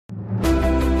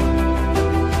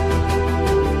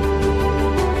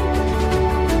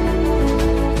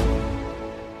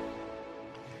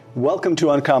Welcome to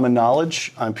Uncommon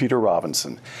Knowledge. I'm Peter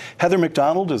Robinson. Heather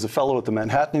McDonald is a fellow at the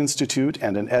Manhattan Institute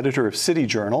and an editor of City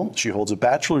Journal. She holds a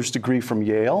bachelor's degree from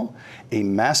Yale, a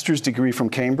master's degree from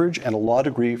Cambridge, and a law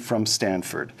degree from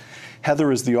Stanford.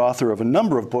 Heather is the author of a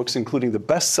number of books, including the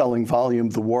best-selling volume,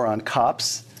 The War on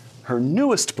Cops. Her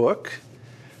newest book,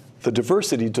 The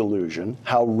Diversity Delusion,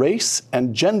 How Race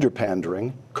and Gender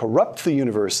Pandering Corrupt the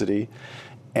University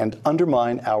and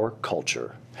Undermine Our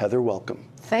Culture. Heather, welcome.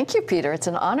 Thank you, Peter. It's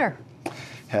an honor.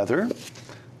 Heather,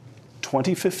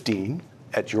 2015,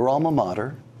 at your alma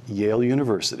mater, Yale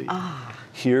University.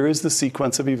 Here is the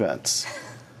sequence of events.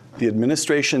 The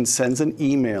administration sends an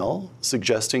email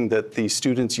suggesting that the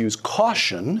students use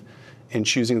caution in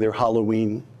choosing their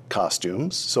Halloween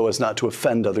costumes so as not to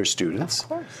offend other students. Of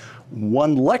course.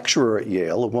 One lecturer at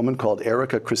Yale, a woman called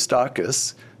Erica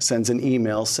Christakis, sends an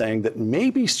email saying that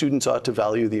maybe students ought to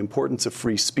value the importance of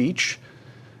free speech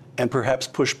and perhaps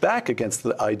push back against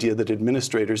the idea that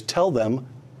administrators tell them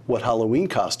what Halloween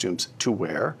costumes to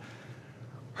wear.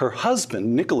 Her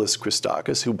husband, Nicholas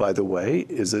Christakis, who, by the way,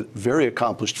 is a very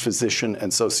accomplished physician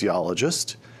and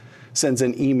sociologist, sends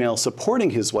an email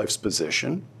supporting his wife's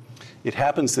position. It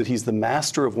happens that he's the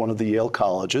master of one of the Yale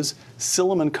colleges,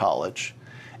 Silliman College,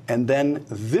 and then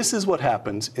this is what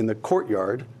happens in the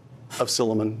courtyard of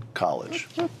Silliman College.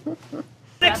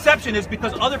 The exception is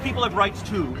because other people have rights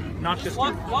too, not just you.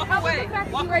 Walk away.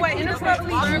 Walk away. He doesn't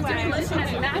deserve to be listened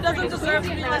to. He doesn't deserve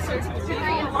to be listened to. To create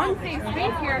an unsafe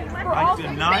space here for I all did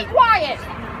students. not- Stay quiet!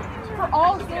 For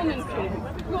all Silliman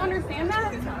students. You understand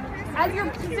that? As your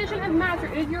position as master,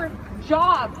 it is your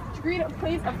job to create a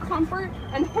place of comfort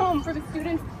and home for the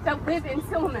students that live in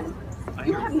Silliman.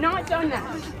 You have not done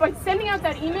that. By sending out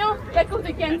that email, that goes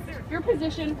against your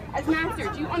position as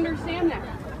master. Do you understand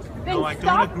that? Then No, I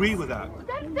don't agree with that.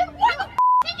 Then why the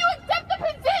did you accept the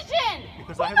position?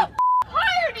 Because Who I have the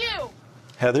hired you?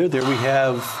 Heather, there we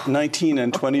have 19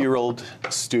 and 20-year-old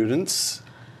students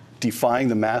defying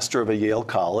the master of a Yale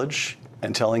college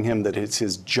and telling him that it's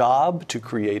his job to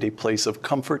create a place of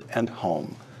comfort and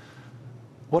home.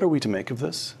 What are we to make of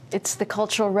this? It's the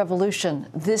Cultural Revolution.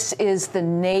 This is the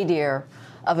nadir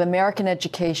of American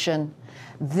education.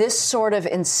 This sort of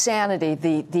insanity,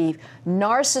 the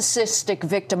narcissistic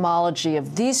victimology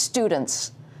of these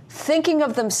students thinking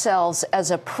of themselves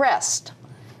as oppressed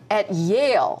at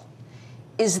Yale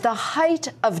is the height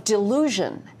of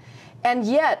delusion. And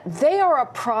yet they are a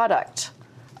product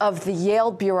of the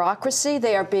Yale bureaucracy.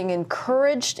 They are being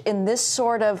encouraged in this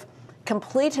sort of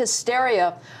complete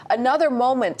hysteria. Another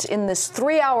moment in this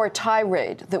 3-hour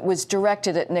tirade that was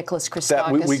directed at Nicholas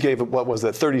Christakis. We gave it, what was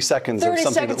that, 30 seconds 30 of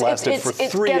something seconds. that lasted for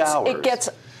 3 hours. It gets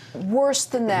worse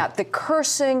than that. The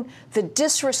cursing, the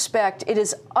disrespect, it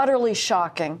is utterly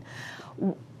shocking.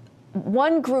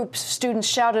 One group of students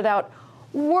shouted out,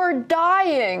 "We're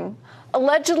dying,"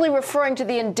 allegedly referring to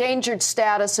the endangered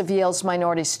status of Yale's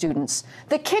minority students.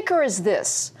 The kicker is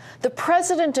this: the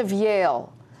president of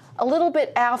Yale, a little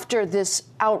bit after this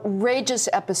outrageous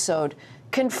episode,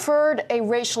 conferred a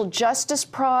racial justice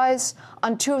prize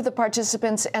on 2 of the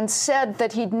participants and said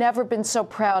that he'd never been so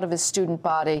proud of his student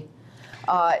body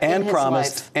in his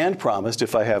life. And promised,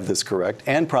 if I have this correct,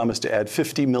 and promised to add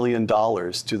 $50 million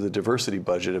to the diversity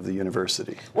budget of the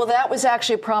university. Well, that was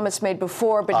actually a promise made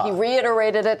before, but he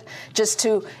reiterated it just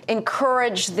to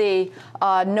encourage the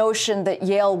notion that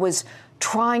Yale was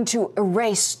trying to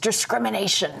erase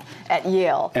discrimination at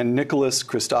Yale. And Nicholas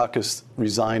Christakis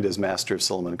resigned as master of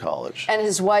Silliman College. And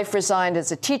his wife resigned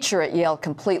as a teacher at Yale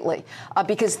completely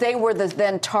because they were the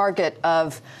then target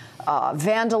of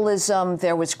vandalism.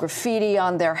 There was graffiti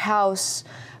on their house.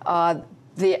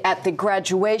 At the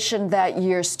graduation that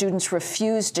year, students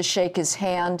refused to shake his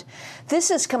hand. This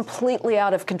is completely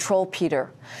out of control, Peter.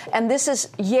 And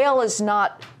Yale is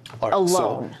not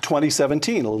alone. So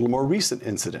 2017, a little more recent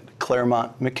incident,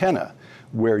 Claremont McKenna,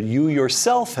 where you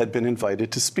yourself had been invited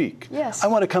to speak. Yes. I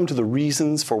want to come to the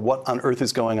reasons for what on earth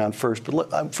is going on first,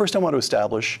 but first I want to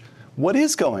establish what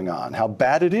is going on, how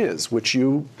bad it is, which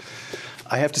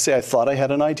I have to say, I thought I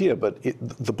had an idea, but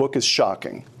the book is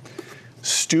shocking.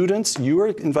 Students, you are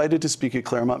invited to speak at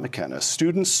Claremont McKenna.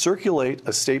 Students circulate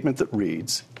a statement that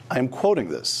reads, I am quoting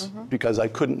this because I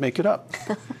couldn't make it up.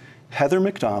 Heather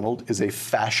McDonald is a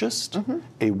fascist,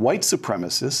 a white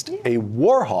supremacist, a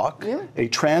war hawk, a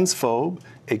transphobe,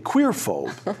 a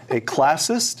queerphobe, a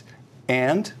classist,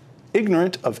 and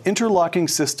ignorant of interlocking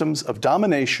systems of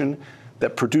domination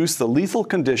that produce the lethal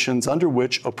conditions under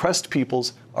which oppressed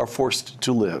peoples are forced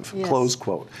to live. Yes. Close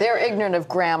quote. They're ignorant of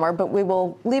grammar, but we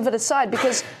will leave it aside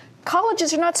because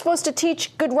colleges are not supposed to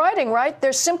teach good writing, right?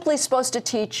 They're simply supposed to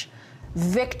teach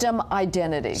victim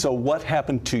identity. So what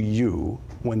happened to you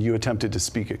when you attempted to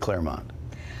speak at Claremont?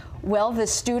 Well, the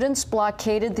students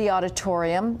blockaded the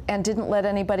auditorium and didn't let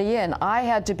anybody in. I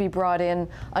had to be brought in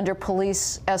under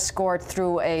police escort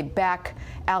through a back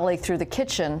alley through the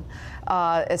kitchen,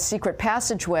 a secret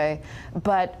passageway,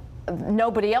 but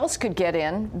nobody else could get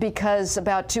in because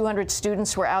about 200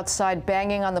 students were outside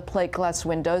banging on the plate glass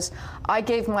windows. I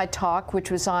gave my talk, which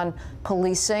was on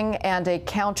policing and a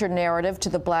counter narrative to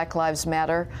the Black Lives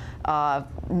Matter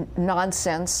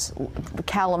nonsense,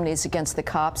 calumnies against the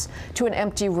cops, to an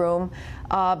empty room.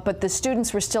 But the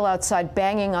students were still outside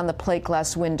banging on the plate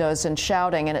glass windows and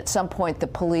shouting, and at some point the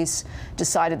police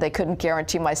decided they couldn't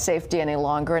guarantee my safety any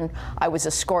longer, and I was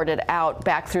escorted out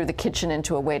back through the kitchen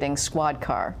into a waiting squad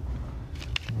car.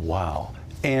 Wow.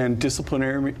 And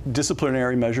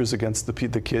disciplinary measures against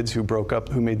the kids who broke up,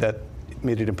 who made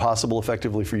it impossible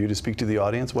effectively for you to speak to the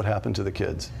audience? What happened to the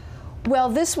kids? Well,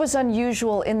 this was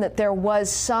unusual in that there was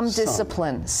some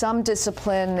discipline,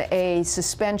 a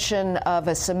suspension of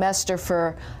a semester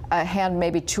for a hand,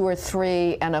 maybe 2 or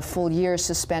 3, and a full year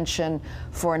suspension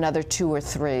for another 2 or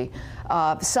 3.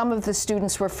 Some of the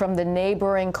students were from the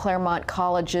neighboring Claremont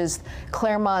colleges.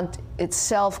 Claremont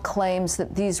itself claims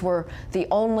that these were the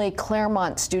only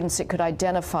Claremont students it could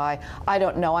identify. I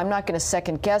don't know. I'm not going to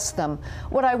second guess them.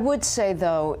 What I would say,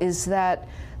 though, is that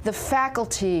the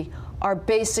faculty are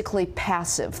basically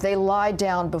passive. They lie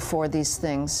down before these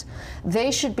things.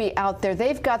 They should be out there.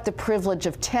 They've got the privilege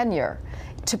of tenure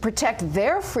to protect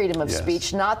their freedom of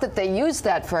speech, not that they use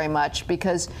that very much,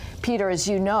 because, Peter, as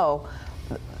you know,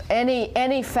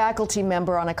 any faculty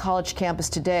member on a college campus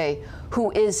today who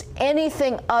is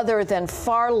anything other than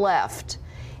far left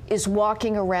is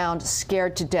walking around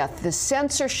scared to death. The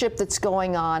censorship that's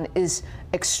going on is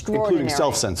extraordinary. Including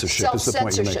self-censorship is the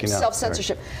point you're making now.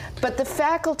 Self-censorship. Right. But the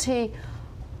faculty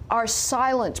are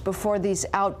silent before these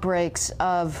outbreaks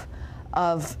of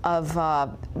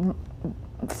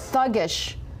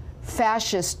thuggish,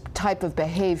 fascist type of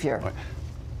behavior. Right.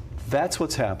 That's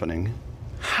what's happening.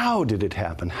 How did it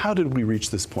happen? How did we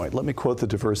reach this point? Let me quote the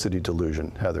diversity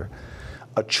delusion, Heather.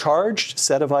 A charged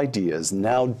set of ideas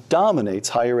now dominates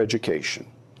higher education.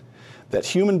 That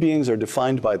human beings are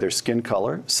defined by their skin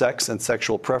color, sex, and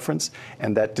sexual preference,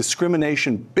 and that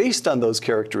discrimination based on those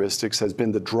characteristics has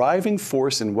been the driving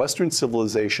force in Western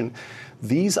civilization.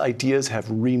 These ideas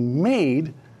have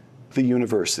remade the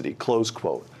university, close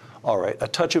quote. All right, a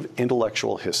touch of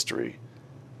intellectual history.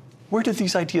 Where did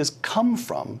these ideas come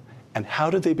from, and how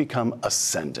did they become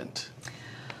ascendant?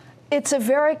 It's a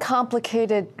very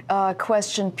complicated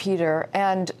question, Peter,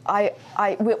 and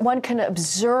one can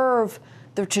observe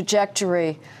the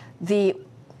trajectory. The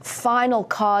final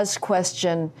cause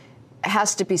question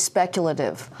has to be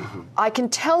speculative. Mm-hmm. I can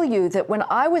tell you that when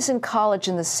I was in college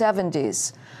in the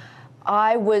 70s,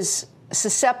 I was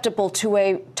susceptible to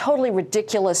a totally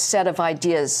ridiculous set of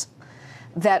ideas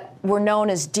that were known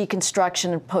as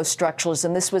deconstruction and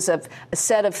post-structuralism. This was a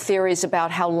set of theories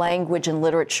about how language and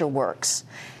literature works.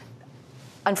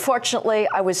 Unfortunately,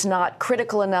 I was not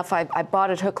critical enough. I bought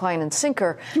it hook, line, and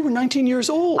sinker. You were 19 years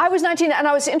old. I was 19, and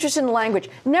I was interested in language.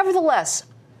 Nevertheless,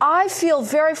 I feel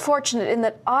very fortunate in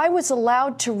that I was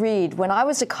allowed to read, when I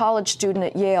was a college student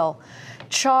at Yale,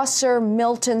 Chaucer,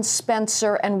 Milton,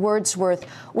 Spencer, and Wordsworth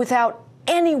without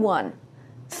anyone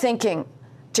thinking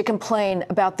to complain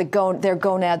about their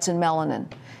gonads and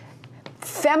melanin.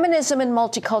 Feminism and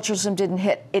multiculturalism didn't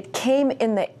hit. It came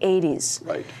in the 80s.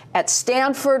 Right. At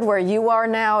Stanford, where you are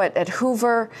now, at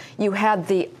Hoover, you had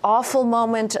the awful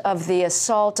moment of the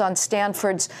assault on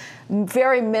Stanford's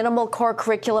very minimal core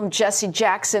curriculum, Jesse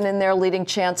Jackson in there leading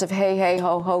chants of hey, hey,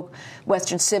 ho, ho,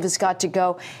 Western Civ has got to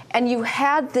go. And you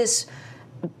had this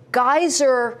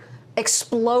geyser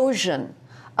explosion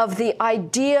of the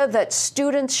idea that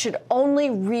students should only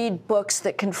read books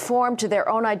that conform to their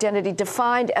own identity,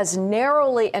 defined as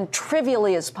narrowly and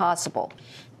trivially as possible.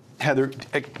 Heather,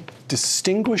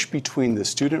 distinguish between the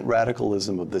student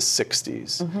radicalism of the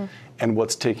 60s and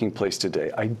what's taking place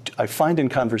today. I find in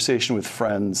conversation with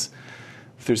friends,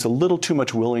 there's a little too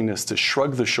much willingness to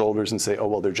shrug the shoulders and say, oh,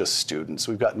 well, they're just students.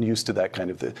 We've gotten used to that kind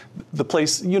of the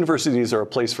place. Universities are a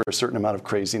place for a certain amount of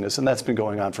craziness, and that's been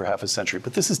going on for half a century.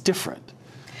 But this is different.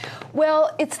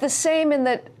 Well, it's the same in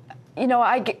that, you know,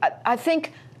 I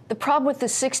think the problem with the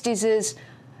 60s is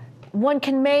one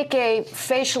can make a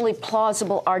facially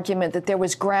plausible argument that there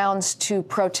was grounds to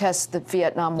protest the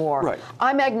Vietnam War. Right.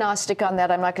 I'm agnostic on that.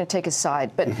 I'm not going to take a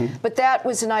side. But that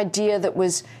was an idea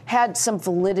that had some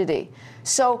validity.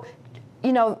 So,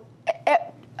 you know,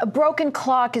 a broken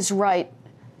clock is right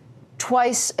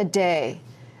twice a day.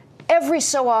 Every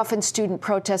so often, student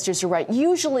protesters are right.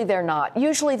 Usually they're not.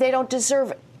 Usually they don't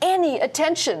deserve any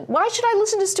attention. Why should I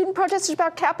listen to student protesters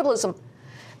about capitalism?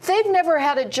 They've never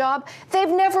had a job. They've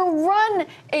never run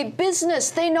a business.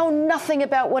 They know nothing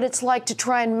about what it's like to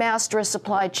try and master a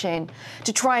supply chain,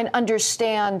 to try and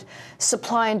understand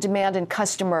supply and demand and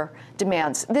customer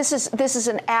demands. This is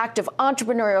an act of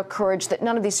entrepreneurial courage that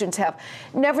none of these students have.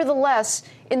 Nevertheless,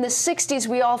 in the 60s,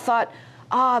 we all thought,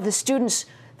 the students,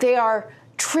 they are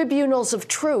tribunals of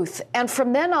truth. And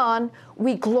from then on,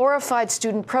 we glorified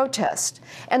student protest.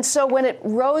 And so when it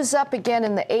rose up again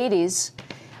in the 80s,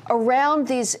 around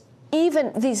these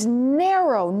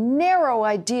narrow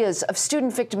ideas of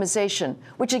student victimization,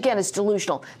 which again is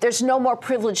delusional. There's no more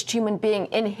privileged human being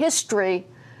in history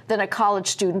than a college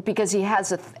student because he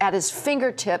has at his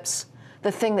fingertips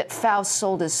the thing that Faust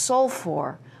sold his soul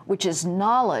for, which is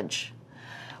knowledge.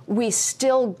 We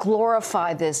still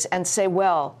glorify this and say,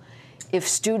 well, if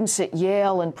students at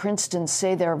Yale and Princeton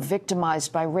say they're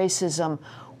victimized by racism,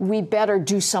 we better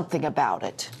do something about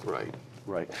it.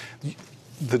 Right.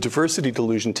 The diversity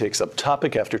delusion takes up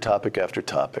topic after topic after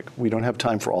topic. We don't have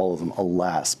time for all of them,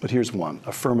 alas, but here's one,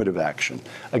 affirmative action.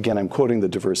 Again, I'm quoting the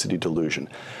diversity delusion.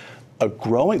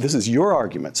 This is your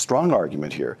argument, strong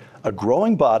argument here, a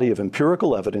growing body of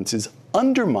empirical evidence is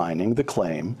undermining the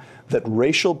claim that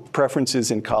racial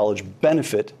preferences in college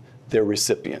benefit their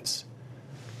recipients.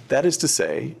 That is to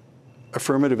say,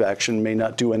 affirmative action may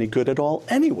not do any good at all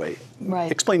anyway. Right.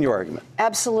 Explain your argument.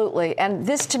 Absolutely. And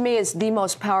this, to me, is the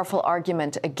most powerful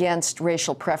argument against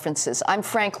racial preferences. I'm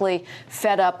frankly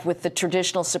fed up with the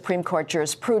traditional Supreme Court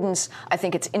jurisprudence. I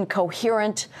think it's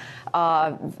incoherent.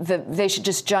 They should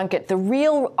just junk it. The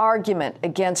real argument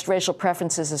against racial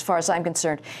preferences, as far as I'm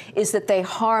concerned, is that they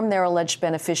harm their alleged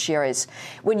beneficiaries.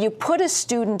 When you put a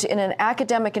student in an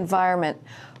academic environment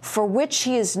for which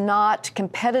he is not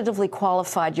competitively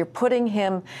qualified, you're putting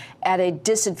him at a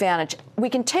disadvantage. We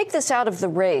can take this out of the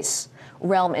race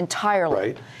realm entirely.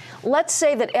 Right. Let's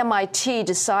say that MIT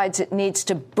decides it needs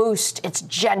to boost its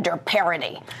gender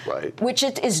parity, right, which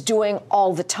it is doing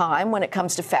all the time when it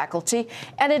comes to faculty,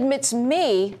 and admits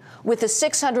me with a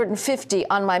 650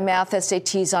 on my math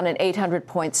SATs on an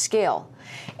 800-point scale.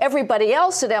 Everybody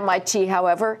else at MIT,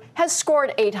 however, has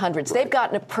scored 800s. Right. They've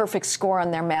gotten a perfect score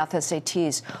on their math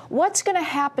SATs. What's going to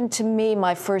happen to me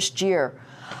my first year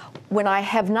when I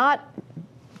have not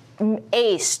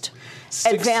aced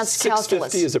advanced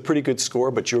calculus? 650 is a pretty good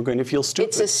score, but you're going to feel stupid.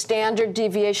 It's a standard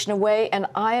deviation away, and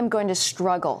I am going to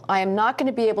struggle. I am not going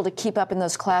to be able to keep up in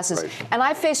those classes. Right. And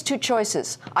I face two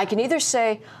choices. I can either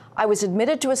say I was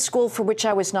admitted to a school for which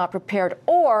I was not prepared,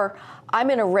 or I'm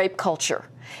in a rape culture,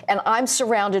 and I'm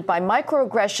surrounded by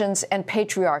microaggressions and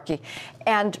patriarchy.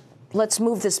 And let's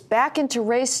move this back into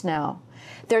race now.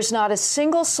 There's not a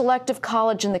single selective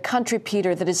college in the country,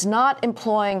 Peter, that is not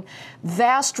employing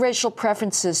vast racial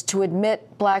preferences to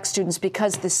admit black students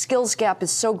because the skills gap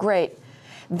is so great.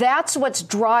 That's what's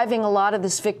driving a lot of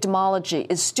this victimology,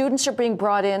 is students are being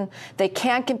brought in, they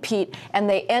can't compete, and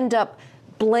they end up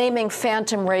blaming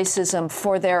phantom racism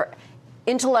for their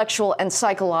intellectual and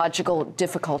psychological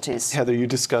difficulties. Heather, you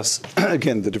discuss,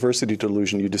 again, the diversity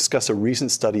delusion. You discuss a recent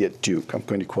study at Duke. I'm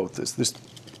going to quote this. There's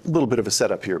a little bit of a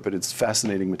setup here, but it's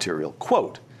fascinating material.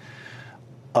 Quote,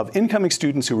 of incoming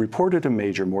students who reported a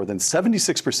major, more than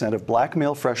 76% of black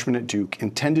male freshmen at Duke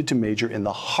intended to major in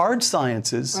the hard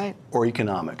sciences right. or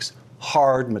economics,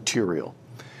 hard material.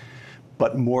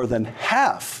 But more than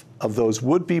half of those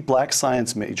would-be black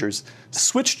science majors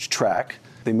switched track.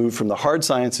 They moved from the hard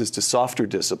sciences to softer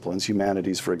disciplines,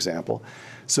 humanities, for example,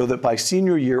 so that by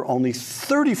senior year, only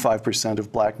 35%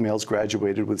 of black males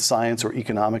graduated with science or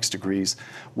economics degrees,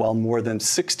 while more than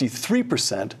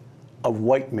 63% of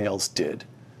white males did.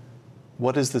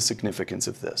 What is the significance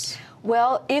of this?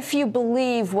 Well, if you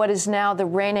believe what is now the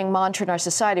reigning mantra in our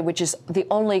society, which is the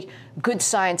only good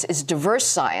science is diverse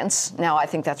science, now I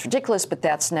think that's ridiculous, but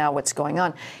that's now what's going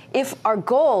on. If our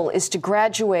goal is to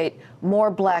graduate more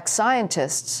black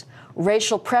scientists,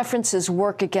 racial preferences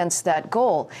work against that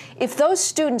goal. If those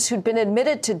students who'd been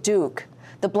admitted to Duke,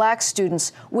 the black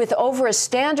students, with over a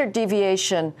standard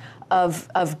deviation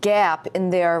of gap in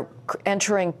their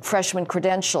entering freshman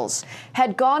credentials,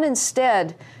 had gone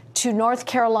instead to North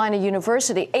Carolina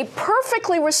University, a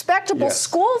perfectly respectable yes.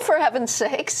 school, for heaven's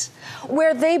sakes,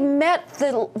 where they met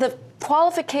the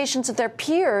qualifications of their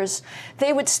peers,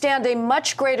 they would stand a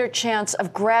much greater chance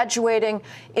of graduating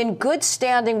in good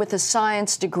standing with a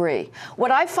science degree.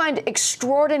 What I find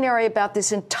extraordinary about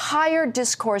this entire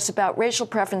discourse about racial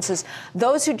preferences,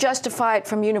 those who justify it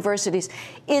from universities,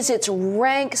 is its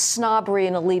rank snobbery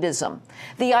and elitism.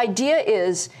 The idea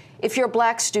is, if you're a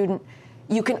black student,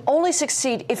 you can only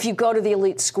succeed if you go to the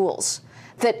elite schools.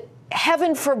 That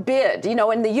heaven forbid,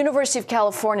 in the University of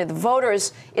California, the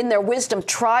voters, in their wisdom,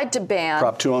 tried to ban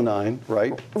Prop 209,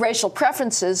 right? Racial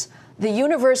preferences. The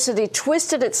university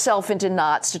twisted itself into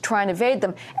knots to try and evade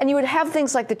them. And you would have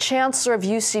things like the chancellor of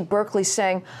UC Berkeley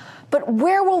saying, but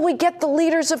where will we get the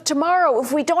leaders of tomorrow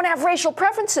if we don't have racial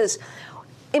preferences?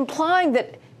 Implying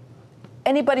that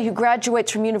anybody who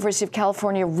graduates from University of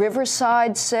California,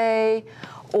 Riverside, say,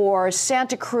 or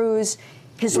Santa Cruz,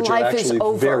 his Which life are is actually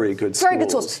over. very good schools. Very good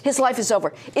schools. His life is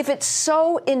over. If it's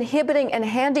so inhibiting and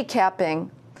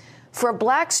handicapping for a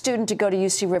black student to go to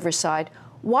UC Riverside,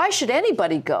 why should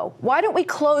anybody go? Why don't we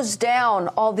close down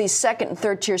all these second and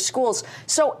third tier schools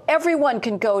so everyone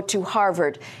can go to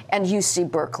Harvard and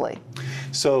UC Berkeley?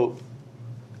 So,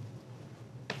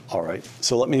 all right.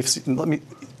 So let me.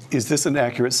 Is this an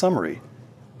accurate summary?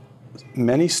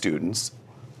 Many students,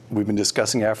 we've been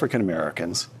discussing African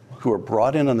Americans, who are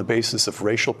brought in on the basis of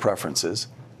racial preferences,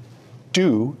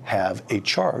 do have a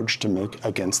charge to make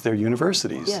against their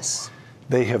universities. Yes.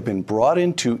 They have been brought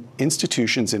into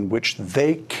institutions in which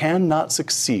they cannot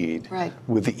succeed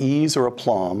with the ease or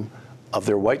aplomb of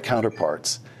their white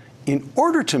counterparts in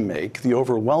order to make the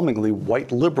overwhelmingly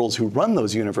white liberals who run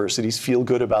those universities feel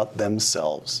good about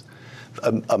themselves.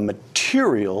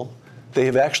 They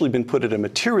have actually been put at a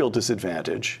material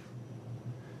disadvantage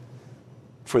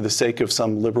for the sake of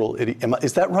some liberal idiot.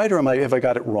 Is that right, or have I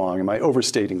got it wrong? Am I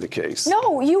overstating the case?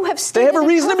 No, you have stated They have a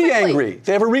reason to be perfectly. angry.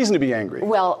 They have a reason to be angry.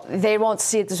 Well, they won't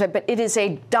see it this way, but it is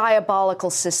a diabolical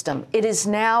system. It is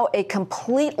now a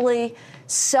completely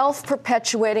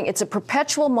self-perpetuating, it's a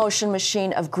perpetual motion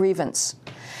machine of grievance.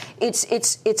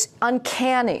 It's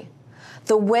uncanny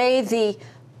the way the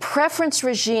preference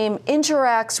regime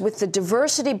interacts with the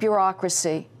diversity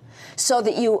bureaucracy so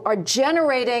that you are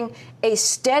generating a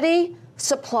steady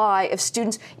supply of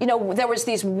students. There was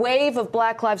these wave of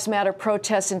Black Lives Matter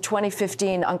protests in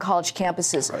 2015 on college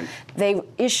campuses. Right.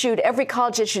 Every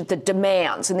college issued the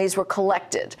demands, and these were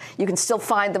collected. You can still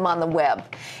find them on the web.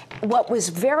 What was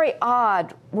very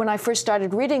odd when I first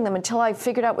started reading them, until I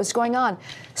figured out what was going on,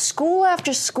 school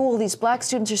after school, these black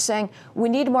students are saying, we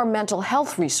need more mental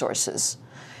health resources.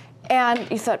 And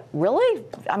you thought, really?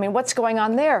 What's going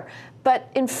on there? But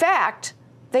in fact,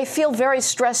 they feel very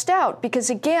stressed out because,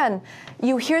 again,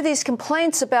 you hear these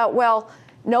complaints about, well,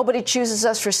 nobody chooses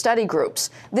us for study groups.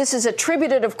 This is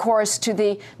attributed, of course, to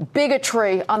the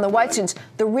bigotry on the white students.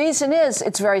 The reason is,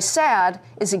 it's very sad,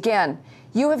 is, again,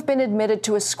 you have been admitted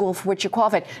to a school for which you're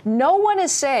qualified. No one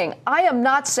is saying, I am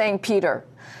not saying, Peter,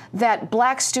 that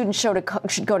black students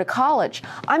should go to college.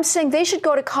 I'm saying they should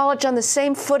go to college on the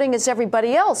same footing as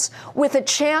everybody else, with a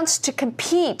chance to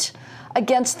compete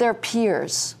against their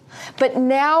peers. But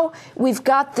now we've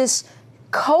got this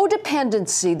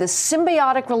codependency, this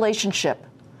symbiotic relationship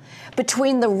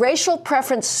between the racial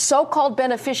preference so-called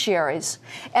beneficiaries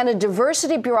and a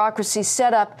diversity bureaucracy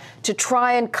set up to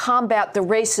try and combat the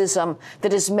racism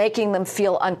that is making them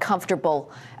feel uncomfortable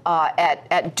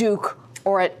at Duke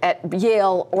or at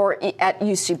Yale or at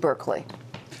UC Berkeley.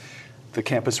 The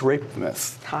campus rape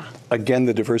myth. Again,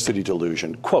 the diversity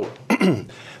delusion. Quote,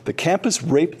 the campus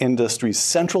rape industry's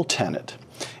central tenet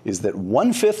is that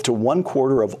 1/5 to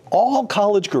 1/4 of all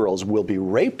college girls will be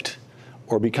raped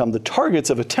or become the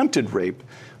targets of attempted rape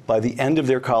by the end of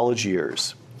their college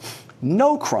years.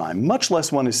 No crime, much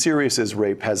less one as serious as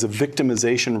rape, has a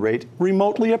victimization rate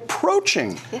remotely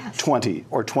approaching 20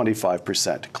 or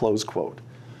 25%, close quote.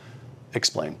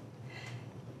 Explain.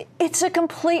 It's a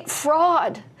complete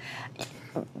fraud.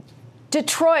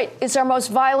 Detroit is our most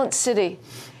violent city.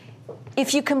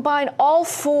 If you combine all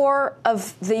 4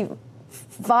 of the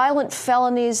violent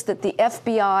felonies that the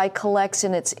FBI collects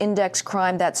in its index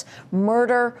crime, that's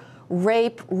murder,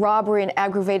 rape, robbery, and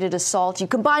aggravated assault, you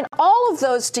combine all of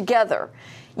those together,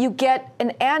 you get an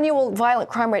annual violent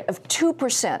crime rate of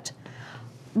 2%.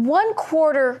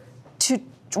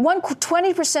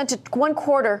 20% to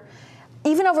 1/4,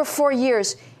 even over 4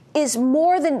 years, is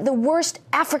more than the worst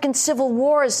African civil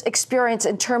wars experience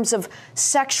in terms of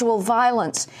sexual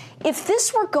violence. If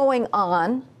this were going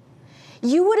on,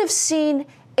 you would have seen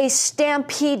a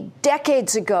stampede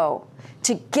decades ago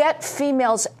to get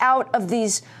females out of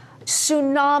these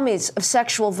tsunamis of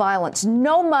sexual violence.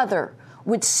 No mother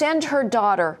would send her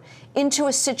daughter into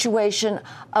a situation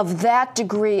of that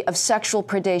degree of sexual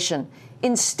predation.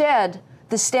 Instead,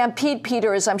 the stampede,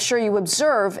 Peter, as I'm sure you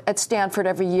observe at Stanford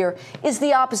every year, is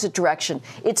the opposite direction.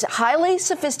 It's highly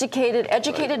sophisticated,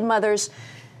 educated mothers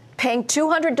paying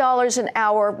 $200 an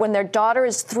hour when their daughter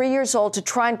is 3 years old to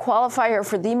try and qualify her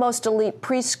for the most elite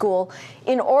preschool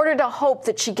in order to hope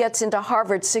that she gets into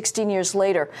Harvard 16 years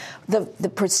later. The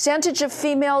percentage of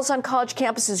females on college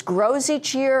campuses grows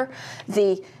each year.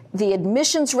 The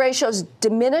admissions ratios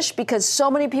diminish because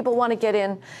so many people want to get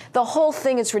in. The whole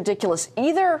thing is ridiculous.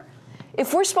 Either,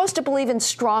 if we're supposed to believe in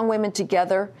strong women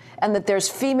together and that there's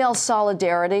female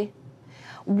solidarity,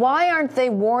 why aren't they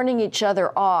warning each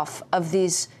other off of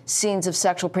these scenes of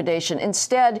sexual predation?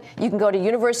 Instead, you can go to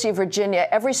University of Virginia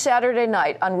every Saturday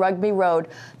night on Rugby Road.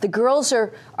 The girls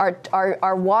are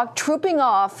trooping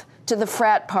off to the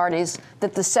frat parties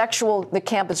that the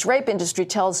campus rape industry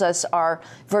tells us are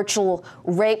virtual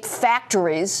rape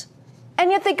factories,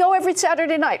 and yet they go every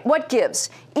Saturday night. What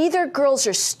gives? Either girls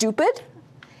are stupid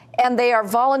and they are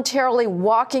voluntarily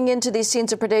walking into these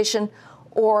scenes of predation,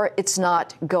 or it's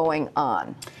not going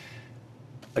on.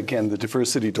 Again, the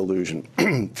diversity delusion.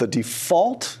 The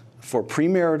default for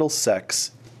premarital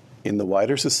sex in the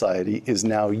wider society is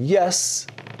now yes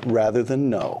rather than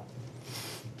no.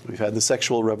 We've had the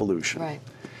sexual revolution. Right.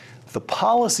 The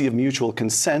policy of mutual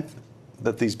consent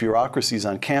that these bureaucracies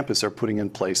on campus are putting in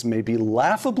place may be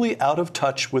laughably out of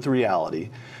touch with reality,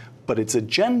 but its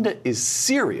agenda is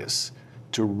serious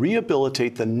to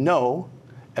rehabilitate the no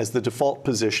as the default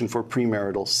position for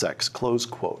premarital sex, close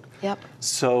quote. Yep.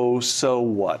 So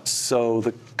what? So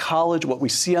the college, what we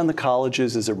see on the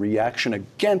colleges is a reaction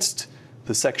against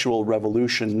the sexual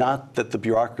revolution, not that the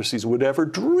bureaucracies would ever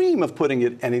dream of putting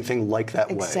it anything like that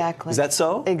way. Exactly. Is that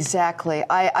so? Exactly.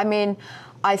 I mean,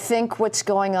 I think what's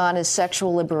going on is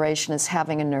sexual liberation is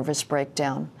having a nervous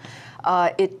breakdown.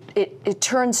 It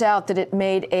turns out that it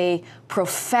made a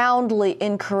profoundly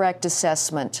incorrect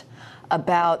assessment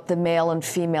about the male and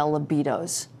female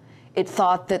libidos. It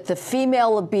thought that the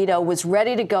female libido was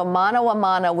ready to go mano a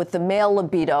mano with the male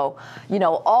libido,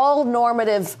 all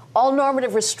normative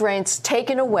restraints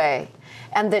taken away,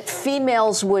 and that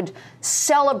females would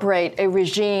celebrate a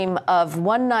regime of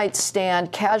one-night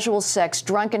stand, casual sex,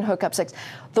 drunken hookup sex,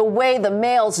 the way the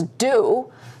males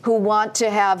do, who want to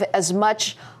have as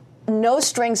much no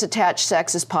strings attached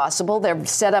sex as possible. They're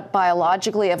set up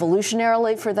biologically,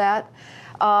 evolutionarily for that.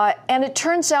 And it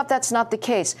turns out that's not the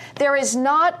case. There is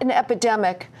not an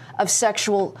epidemic of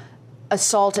sexual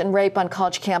assault and rape on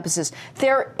college campuses.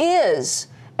 There is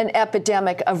an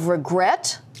epidemic of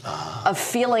regret, of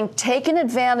feeling taken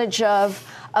advantage of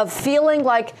feeling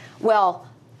like, well,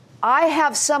 I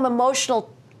have some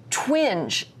emotional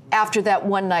twinge after that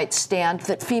one-night stand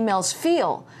that females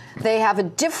feel. They have a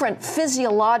different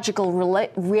physiological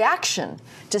reaction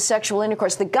to sexual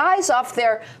intercourse. The guy's off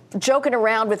there joking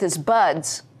around with his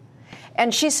buds,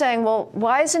 and she's saying, well,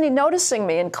 why isn't he noticing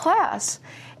me in class?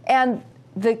 And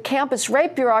the campus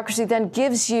rape bureaucracy then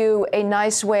gives you a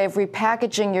nice way of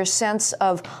repackaging your sense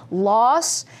of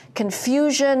loss,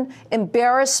 confusion,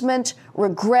 embarrassment,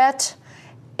 regret.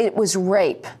 It was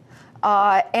rape.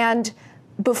 And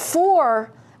before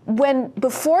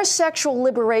sexual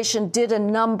liberation did a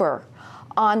number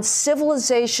on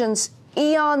civilization's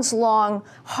eons-long,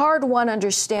 hard-won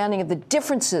understanding of the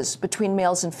differences between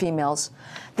males and females,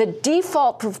 the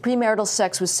default for premarital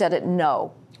sex was set at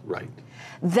no. Right.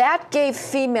 That gave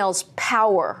females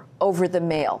power over the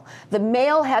male. The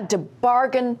male had to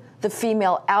bargain the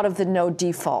female out of the no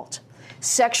default.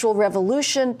 Sexual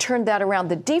revolution turned that around.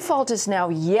 The default is now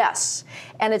yes,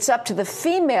 and it's up to the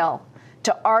female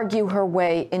to argue her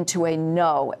way into a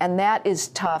no, and that is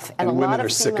tough. And a women lot of are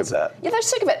sick of that. Yeah, they're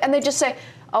sick of it, and they just say,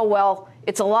 oh, well,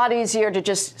 it's a lot easier to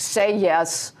just say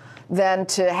yes than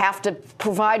to have to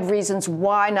provide reasons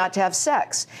why not to have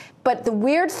sex. But the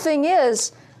weird thing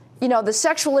is, the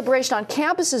sexual liberation on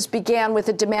campuses began with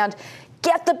a demand,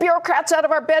 get the bureaucrats out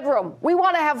of our bedroom. We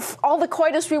want to have all the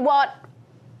coitus we want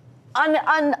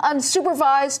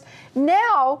unsupervised.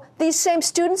 Now, these same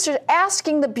students are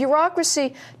asking the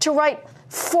bureaucracy to write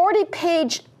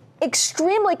 40-page,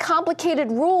 extremely complicated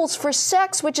rules for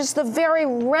sex, which is the very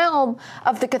realm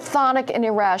of the chthonic and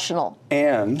irrational.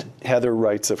 And Heather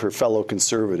writes of her fellow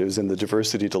conservatives in the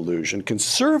diversity delusion,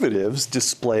 conservatives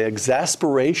display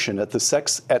exasperation at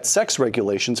sex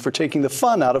regulations for taking the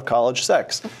fun out of college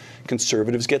sex.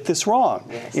 Conservatives get this wrong.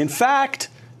 Yes. In fact,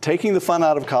 taking the fun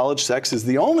out of college sex is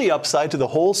the only upside to the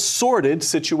whole sordid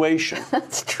situation.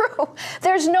 That's true.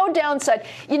 There's no downside.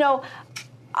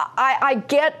 I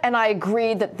get and I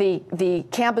agree that the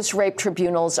campus rape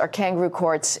tribunals are kangaroo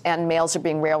courts and males are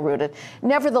being railroaded.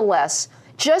 Nevertheless,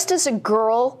 just as a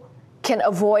girl can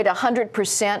avoid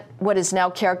 100% what is now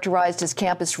characterized as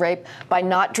campus rape by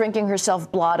not drinking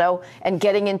herself blotto and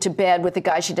getting into bed with a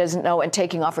guy she doesn't know and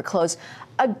taking off her clothes,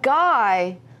 a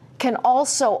guy can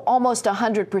also almost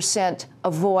 100%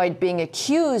 avoid being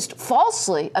accused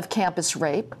falsely of campus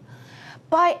rape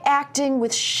by acting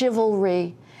with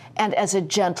chivalry and as a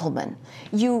gentleman.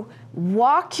 You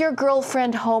walk your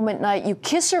girlfriend home at night, you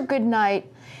kiss her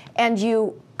goodnight, and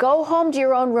you go home to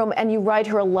your own room and you write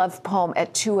her a love poem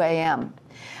at 2 a.m.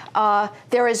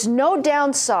 There is no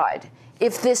downside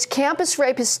if this campus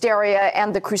rape hysteria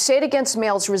and the crusade against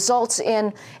males results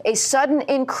in a sudden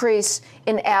increase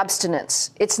in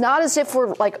abstinence. It's not as if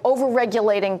we're like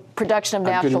over-regulating production of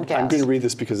natural gas. I'm going to read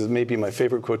this because it may be my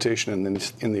favorite quotation in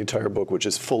the entire book, which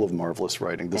is full of marvelous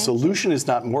writing. The solution is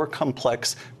not more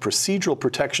complex procedural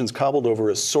protections cobbled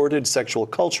over a sordid sexual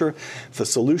culture. The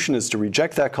solution is to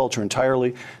reject that culture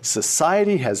entirely.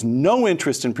 Society has no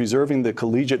interest in preserving the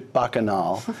collegiate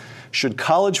bacchanal. Should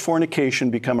college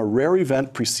fornication become a rare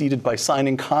event preceded by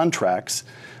signing contracts,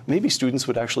 maybe students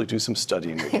would actually do some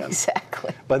studying again.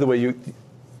 Exactly. By the way,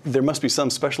 there must be some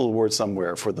special award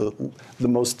somewhere for the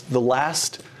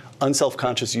last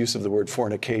unselfconscious use of the word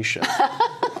fornication.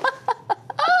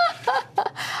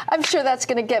 I'm sure that's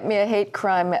going to get me a hate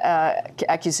crime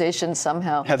accusation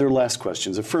somehow. Heather, last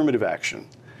questions. Affirmative action.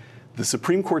 The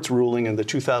Supreme Court's ruling in the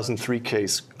 2003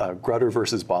 case, Grutter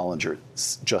versus Bollinger.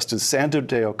 Justice Sandra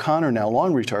Day O'Connor, now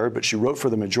long retired, but she wrote for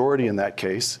the majority in that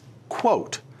case,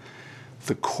 quote,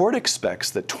 "The court expects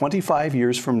that 25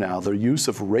 years from now, the use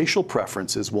of racial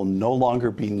preferences will no longer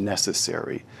be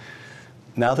necessary."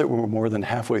 Now that we're more than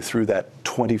halfway through that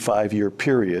 25-year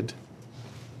period,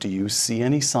 do you see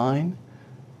any sign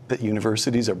that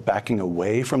universities are backing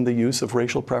away from the use of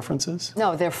racial preferences?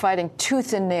 No, they're fighting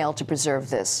tooth and nail to preserve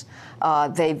this.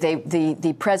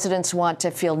 The presidents want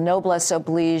to feel noblesse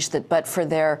oblige, that but for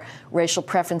their racial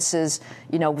preferences,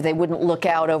 they wouldn't look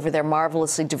out over their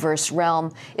marvelously diverse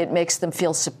realm. It makes them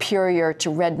feel superior to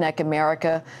redneck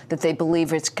America, that they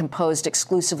believe it's composed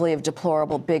exclusively of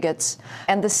deplorable bigots.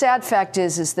 And the sad fact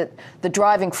is that the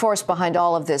driving force behind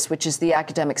all of this, which is the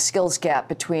academic skills gap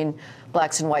between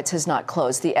blacks and whites, has not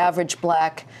closed. The average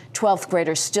black 12th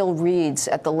grader still reads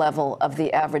at the level of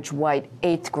the average white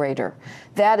 8th grader.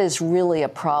 That is really a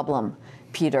problem,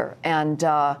 Peter.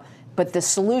 But the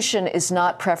solution is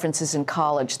not preferences in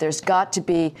college. There's got to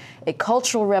be a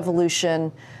cultural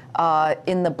revolution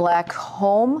in the black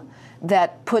home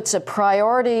that puts a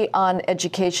priority on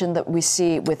education that we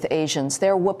see with Asians.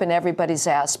 They're whooping everybody's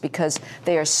ass because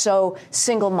they are so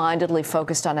single-mindedly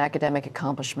focused on academic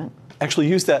accomplishment. Actually,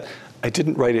 use that. I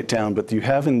didn't write it down, but you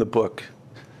have in the book,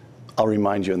 I'll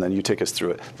remind you, and then you take us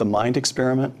through it, the mind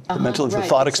experiment, the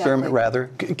thought experiment, rather.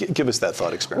 Give us that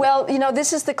thought experiment. Well,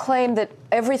 this is the claim that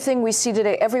everything we see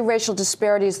today, every racial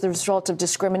disparity is the result of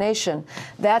discrimination.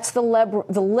 That's the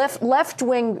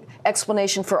left-wing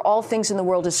explanation for all things in the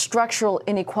world is structural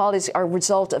inequalities are a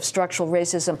result of structural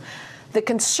racism. The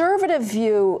conservative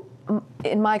view,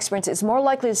 in my experience, is more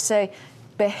likely to say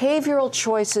behavioral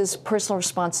choices, personal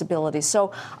responsibility.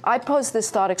 So I pose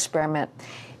this thought experiment.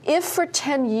 If for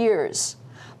 10 years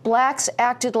blacks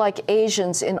acted like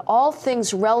Asians in all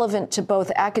things relevant to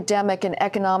both academic and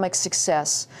economic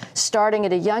success, starting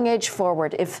at a young age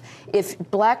forward, if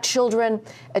black children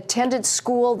attended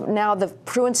school, now the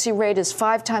truancy rate is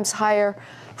 5 times higher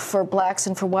for blacks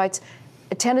and for whites,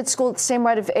 attended school at the same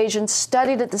rate of Asians,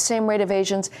 studied at the same rate of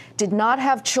Asians, did not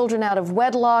have children out of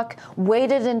wedlock,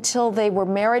 waited until they were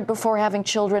married before having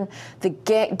children,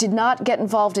 did not get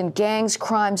involved in gangs,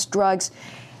 crimes, drugs.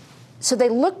 So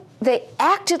they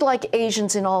acted like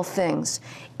Asians in all things.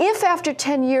 If after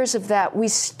 10 years of that, we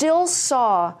still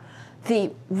saw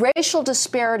the racial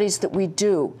disparities that we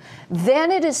do,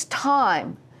 then it is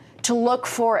time to look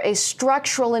for a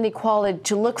structural inequality,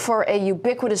 to look for a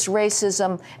ubiquitous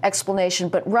racism explanation.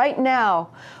 But right now,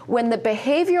 when the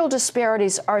behavioral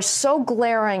disparities are so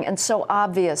glaring and so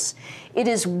obvious, it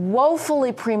is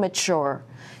woefully premature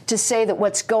to say that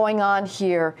what's going on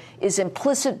here is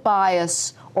implicit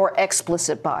bias or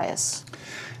explicit bias.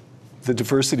 The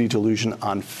diversity delusion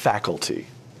on faculty.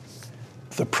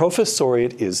 The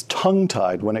professoriate is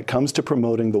tongue-tied when it comes to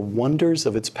promoting the wonders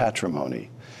of its patrimony.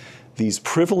 These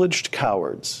privileged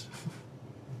cowards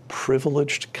can't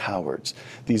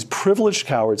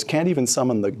even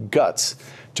summon the guts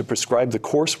to prescribe the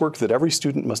coursework that every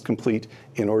student must complete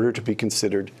in order to be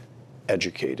considered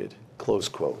educated. Close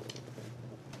quote.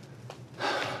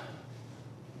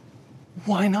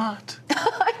 Why not?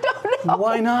 I don't know.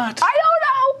 Why not? I don't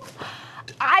know.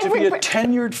 To be a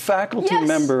tenured faculty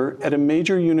member at a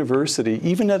major university,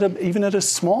 even at a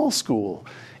small school,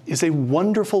 is a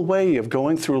wonderful way of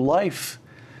going through life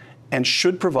and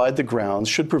should provide the grounds,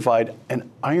 should provide an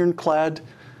ironclad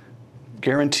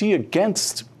guarantee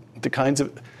against the kinds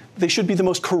of... They should be the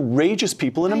most courageous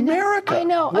people in America. I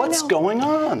know. What's going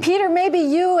on? Peter, maybe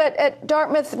you at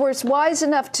Dartmouth were wise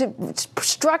enough to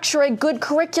structure a good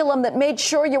curriculum that made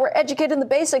sure you were educated in the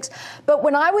basics. But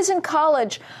when I was in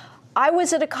college, I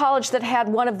was at a college that had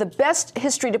one of the best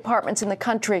history departments in the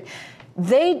country.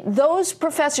 Those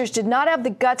professors did not have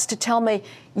the guts to tell me,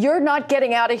 you're not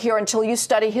getting out of here until you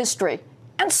study history.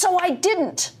 And so I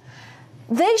didn't.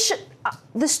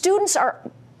 The students are...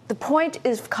 The point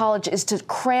of college is to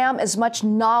cram as much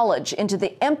knowledge into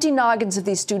the empty noggins of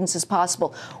these students as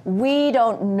possible. We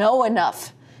don't know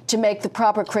enough to make the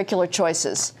proper curricular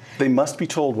choices. They must be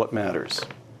told what matters.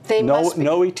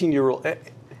 No 18-year-old...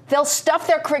 They'll stuff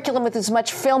their curriculum with as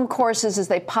much film courses as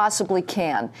they possibly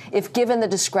can, if given the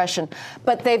discretion.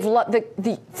 But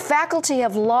the faculty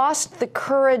have lost the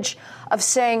courage of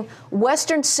saying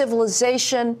Western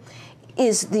civilization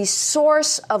is the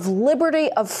source of liberty,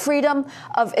 of freedom,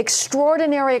 of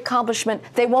extraordinary accomplishment.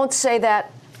 They won't say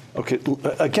that. Okay,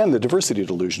 again, the diversity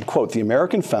delusion. Quote, the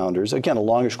American founders, again, a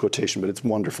longish quotation, but it's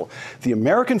wonderful. The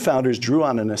American founders drew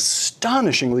on an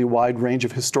astonishingly wide range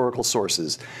of historical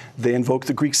sources. They invoked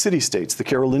the Greek city-states, the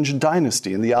Carolingian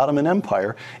dynasty, and the Ottoman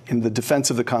Empire in the defense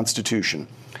of the Constitution.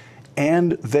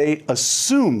 And they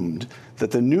assumed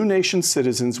that the new nation's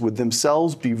citizens would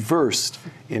themselves be versed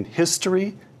in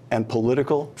history and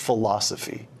political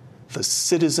philosophy. The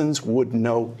citizens would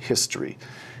know history.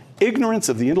 Ignorance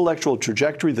of the intellectual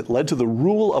trajectory that led to the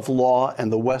rule of law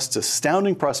and the West's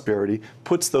astounding prosperity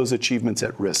puts those achievements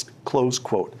at risk. Close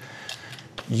quote.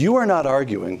 You are not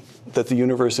arguing that the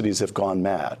universities have gone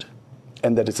mad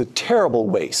and that it's a terrible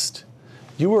waste.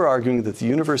 You are arguing that the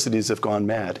universities have gone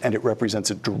mad and it represents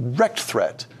a direct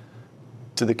threat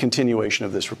to the continuation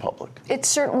of this republic. It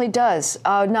certainly does.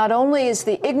 Not only is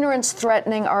the ignorance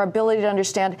threatening our ability to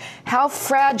understand how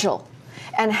fragile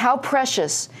and how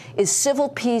precious is civil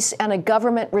peace and a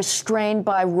government restrained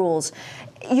by rules.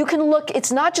 You can look,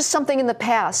 it's not just something in the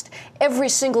past. Every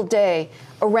single day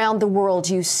around the world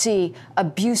you see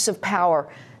abuse of power.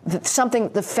 Something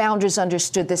the founders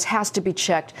understood, this has to be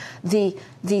checked. The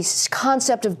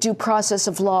concept of due process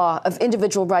of law, of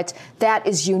individual rights, that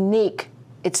is unique.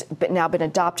 It's now been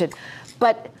adopted.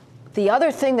 But the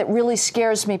other thing that really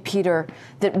scares me, Peter,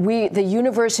 that the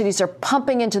universities are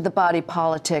pumping into the body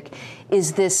politic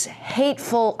is this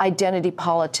hateful identity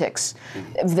politics.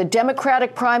 The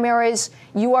Democratic primaries,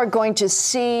 you are going to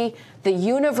see the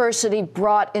university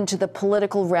brought into the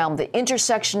political realm, the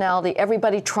intersectionality,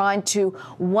 everybody trying to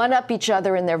one-up each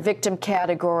other in their victim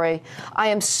category. I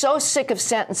am so sick of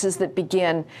sentences that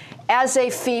begin, as a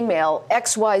female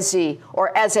XYZ,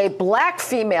 or as a black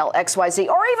female XYZ,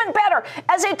 or even better,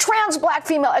 as a trans black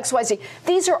female XYZ.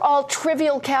 These are all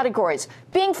trivial categories.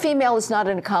 Being female is not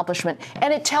an accomplishment,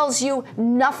 and it tells you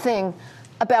nothing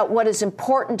about what is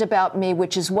important about me,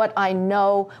 which is what I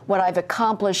know, what I've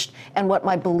accomplished, and what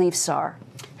my beliefs are.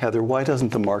 Heather, why doesn't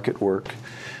the market work?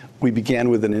 We began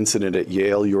with an incident at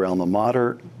Yale, your alma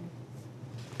mater.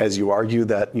 As you argue,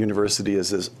 that university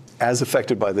is as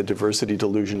affected by the diversity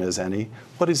delusion as any.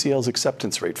 What is Yale's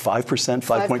acceptance rate? 5%,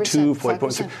 5.2,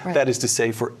 5.3? Right. That is to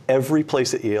say, for every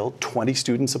place at Yale, 20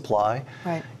 students apply.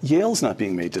 Right. Yale's not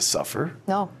being made to suffer.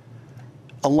 No.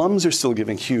 Alums are still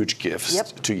giving huge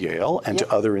gifts to Yale and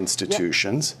to other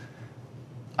institutions.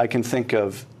 I can think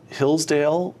of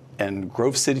Hillsdale and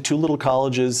Grove City, two little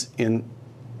colleges in.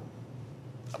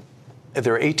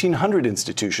 There are 1,800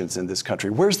 institutions in this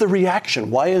country. Where's the reaction?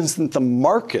 Why isn't the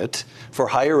market for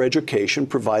higher education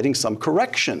providing some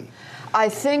correction? I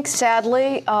think,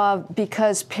 sadly,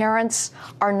 because parents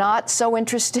are not so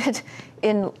interested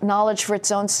in knowledge for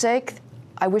its own sake.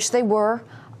 I wish they were.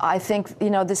 I think,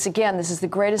 this is the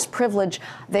greatest privilege.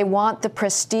 They want the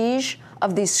prestige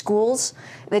of these schools.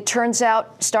 It turns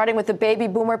out, starting with the baby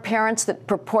boomer parents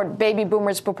baby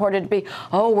boomers purported to be,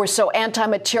 we're so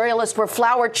anti-materialist, we're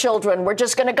flower children, we're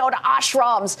just going to go to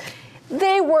ashrams.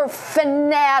 They were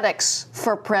fanatics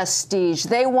for prestige.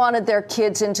 They wanted their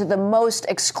kids into the most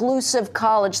exclusive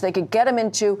college they could get them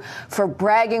into for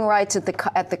bragging rights at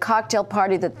the cocktail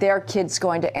party that their kid's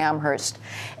going to Amherst.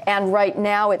 And right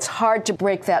now, it's hard to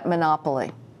break that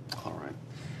monopoly. All right.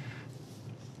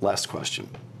 Last question.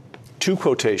 Two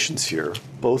quotations here,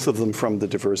 both of them from the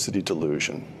diversity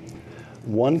delusion.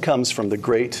 One comes from the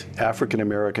great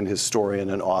African-American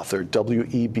historian and author,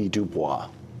 W.E.B. Du Bois.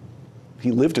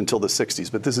 He lived until the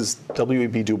 60s, but this is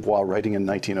W.E.B. Du Bois writing in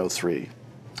 1903.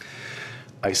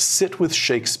 I sit with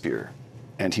Shakespeare,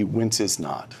 and he winces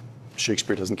not.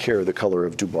 Shakespeare doesn't care the color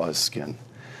of Du Bois' skin.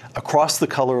 Across the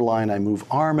color line, I move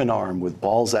arm in arm with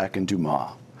Balzac and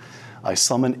Dumas. I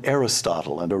summon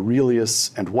Aristotle and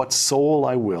Aurelius and what soul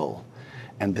I will,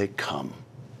 and they come,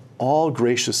 all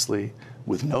graciously,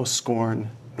 with no scorn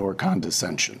nor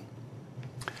condescension.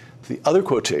 The other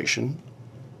quotation,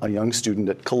 a young student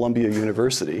at Columbia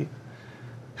University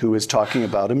who is talking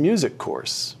about a music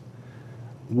course.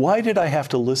 Why did I have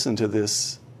to listen to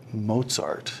this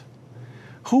Mozart?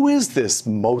 Who is this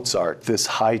Mozart, this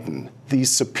Haydn,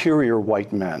 these superior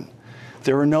white men?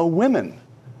 There are no women,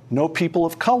 no people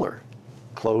of color.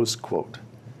 Close quote.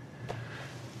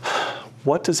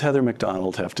 What does Heather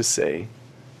McDonald have to say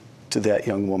to that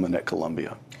young woman at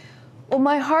Columbia? Well,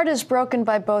 my heart is broken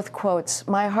by both quotes.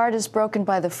 My heart is broken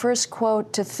by the first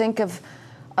quote, to think of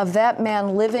that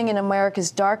man living in America's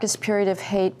darkest period of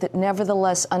hate that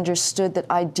nevertheless understood that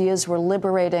ideas were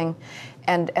liberating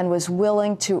and was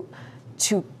willing to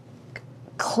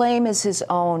claim as his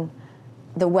own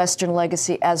the Western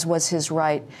legacy, as was his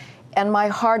right. And my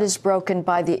heart is broken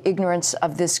by the ignorance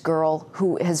of this girl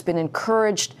who has been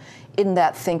encouraged in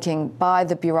that thinking by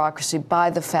the bureaucracy, by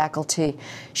the faculty.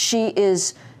 She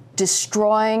is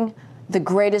destroying the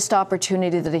greatest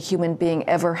opportunity that a human being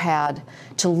ever had,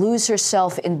 to lose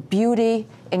herself in beauty,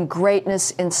 in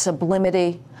greatness, in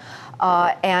sublimity.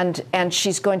 And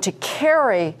she's going to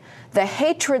carry the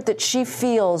hatred that she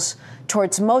feels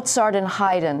towards Mozart and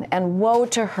Haydn, and woe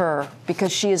to her,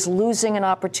 because she is losing an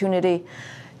opportunity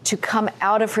to come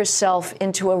out of herself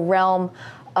into a realm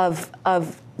of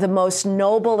the most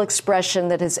noble expression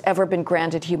that has ever been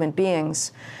granted human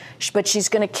beings. But she's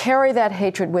going to carry that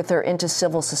hatred with her into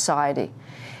civil society.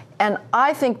 And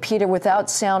I think, Peter, without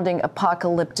sounding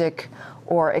apocalyptic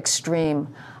or extreme,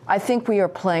 I think we are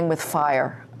playing with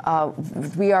fire.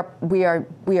 We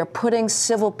are putting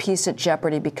civil peace at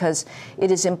jeopardy, because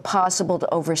it is impossible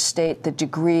to overstate the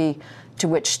degree to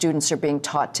which students are being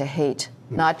taught to hate,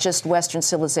 not just Western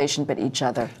civilization, but each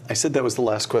other. I said that was the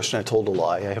last question. I told a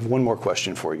lie. I have one more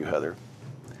question for you, Heather.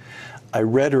 I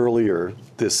read earlier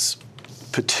this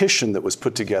petition that was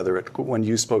put together when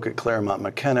you spoke at Claremont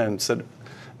McKenna, and said it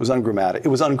was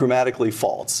ungrammatically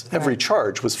false. Right. Every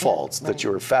charge was false, that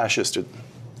you were a fascist.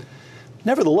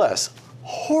 Nevertheless,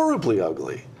 horribly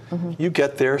ugly. Mm-hmm. You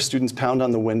get there, students pound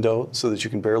on the window so that you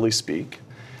can barely speak.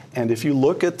 And if you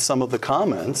look at some of the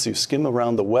comments, you skim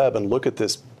around the web and look at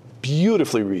this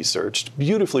beautifully researched,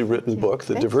 beautifully written book,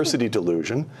 The Diversity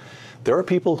Delusion, there are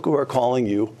people who are calling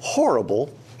you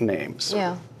horrible names.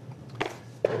 Yeah.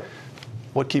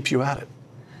 What keeps you at it?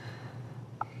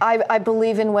 I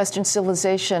believe in Western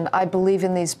civilization. I believe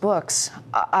in these books.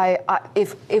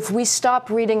 If we stop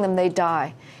reading them, they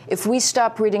die. If we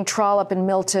stop reading Trollope and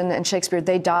Milton and Shakespeare,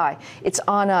 they die. It's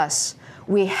on us.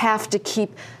 We have to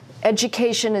keep.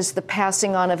 Education is the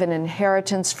passing on of an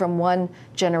inheritance from one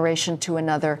generation to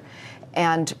another,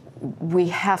 and we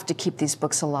have to keep these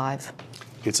books alive.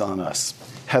 It's on us.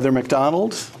 Heather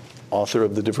McDonald, author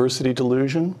of The Diversity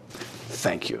Delusion,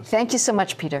 thank you. Thank you so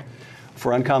much, Peter.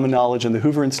 For Uncommon Knowledge and the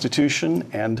Hoover Institution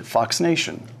and Fox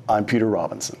Nation, I'm Peter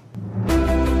Robinson.